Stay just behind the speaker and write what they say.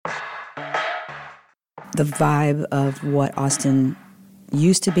the vibe of what Austin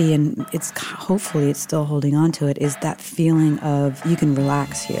used to be, and hopefully it's still holding on to it, is that feeling of you can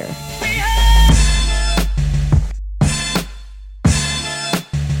relax here.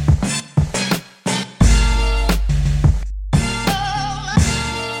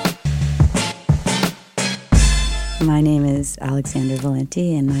 My name is Alexandra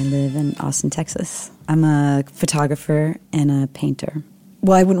Valenti, and I live in Austin, Texas. I'm a photographer and a painter.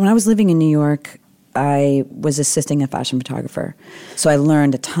 Well, when I was living in New York, I was assisting a fashion photographer. So I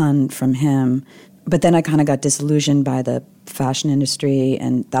learned a ton from him. But then I kind of got disillusioned by the fashion industry,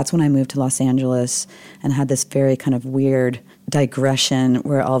 and that's when I moved to Los Angeles and had this very kind of weird digression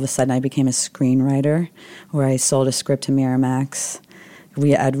where all of a sudden I became a screenwriter, where I sold a script to Miramax.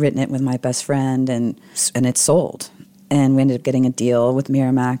 I'd written it with my best friend, and it sold. And we ended up getting a deal with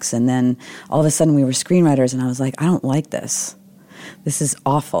Miramax, and then all of a sudden we were screenwriters, and I was like, I don't like this. This is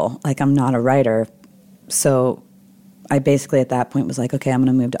awful. Like, I'm not a writer. So I basically at that point was like, okay, I'm going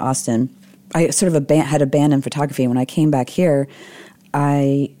to move to Austin. I sort of had abandoned photography. When I came back here,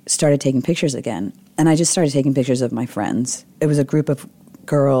 I started taking pictures again. And I just started taking pictures of my friends. It was a group of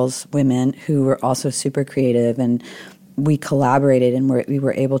girls, women, who were also super creative, and we collaborated, and we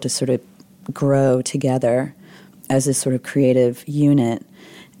were able to sort of grow together as this sort of creative unit.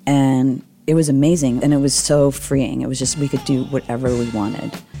 And it was amazing, and it was so freeing. It was just, we could do whatever we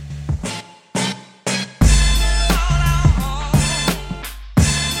wanted.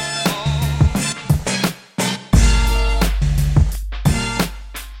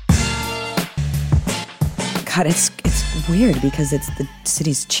 God, it's weird because the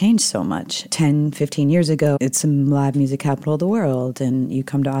city's changed so much. 10, 15 years ago, it's a live music capital of the world, and you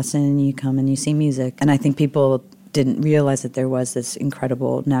come to Austin and you come and you see music. And I think people didn't realize that there was this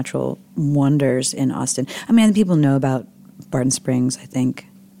incredible natural wonders in Austin. I mean, people know about Barton Springs, I think,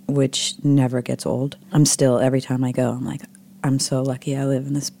 which never gets old. I'm still, every time I go, I'm like, I'm so lucky I live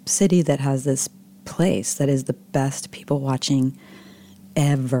in this city that has this place that is the best people watching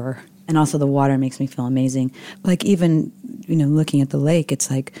ever. And also the water makes me feel amazing. Like, even, looking at the lake, it's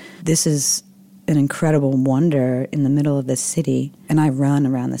like, this is an incredible wonder in the middle of this city. And I run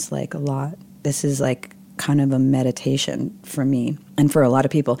around this lake a lot. This is like kind of a meditation for me and for a lot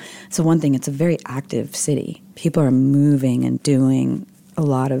of people. So one thing, it's a very active city. People are moving and doing a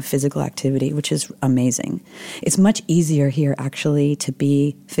lot of physical activity, which is amazing. It's much easier here, actually, to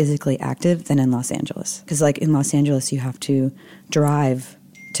be physically active than in Los Angeles. Because, like, in Los Angeles, you have to drive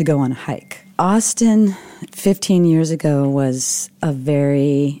to go on a hike. Austin, 15 years ago, was a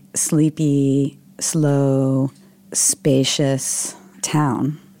very sleepy, slow, spacious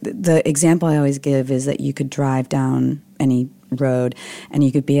town. The example I always give is that you could drive down any road and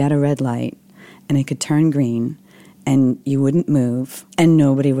you could be at a red light and it could turn green and you wouldn't move and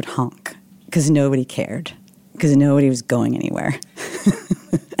nobody would honk because nobody cared, because nobody was going anywhere.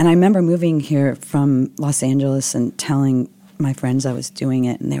 And I remember moving here from Los Angeles and telling my friends I was doing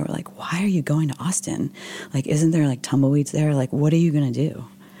it, and they were like, why are you going to Austin? Like, isn't there like tumbleweeds there? Like, what are you going to do?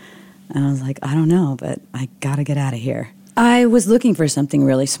 And I was like, I don't know, but I got to get out of here. I was looking for something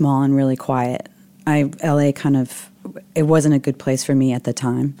really small and really quiet. LA it wasn't a good place for me at the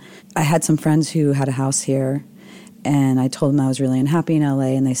time. I had some friends who had a house here, and I told them I was really unhappy in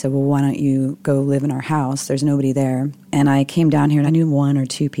LA, and they said, well, why don't you go live in our house? There's nobody there. And I came down here, and I knew one or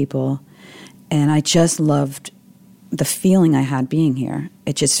two people, and I just loved the feeling I had being here.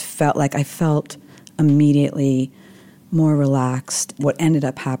 It just felt like I felt immediately more relaxed. What ended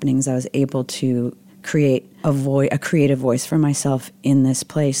up happening is I was able to create a creative voice for myself in this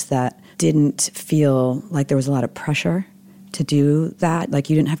place that didn't feel like there was a lot of pressure to do that. Like,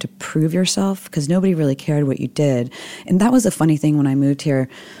 you didn't have to prove yourself because nobody really cared what you did. And that was a funny thing when I moved here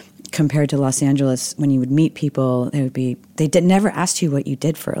compared to Los Angeles. When you would meet people, never asked you what you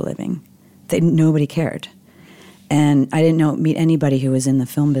did for a living. Nobody cared. And I didn't meet anybody who was in the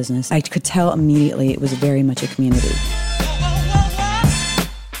film business. I could tell immediately it was very much a community.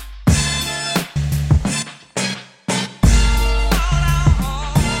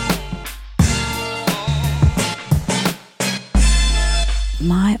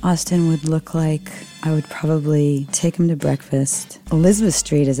 My Austin would look like, I would probably take him to breakfast. Elizabeth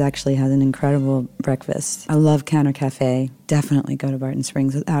Street has an incredible breakfast. I love Counter Cafe. Definitely go to Barton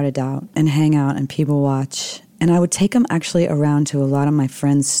Springs without a doubt. And hang out and people watch. And I would take him actually around to a lot of my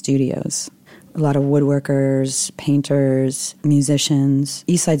friends' studios. A lot of woodworkers, painters, musicians.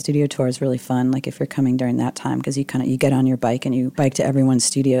 East Side Studio Tour is really fun, like if you're coming during that time, because you get on your bike and you bike to everyone's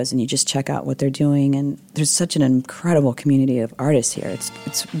studios and you just check out what they're doing. And there's such an incredible community of artists here.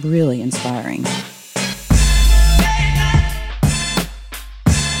 It's really inspiring.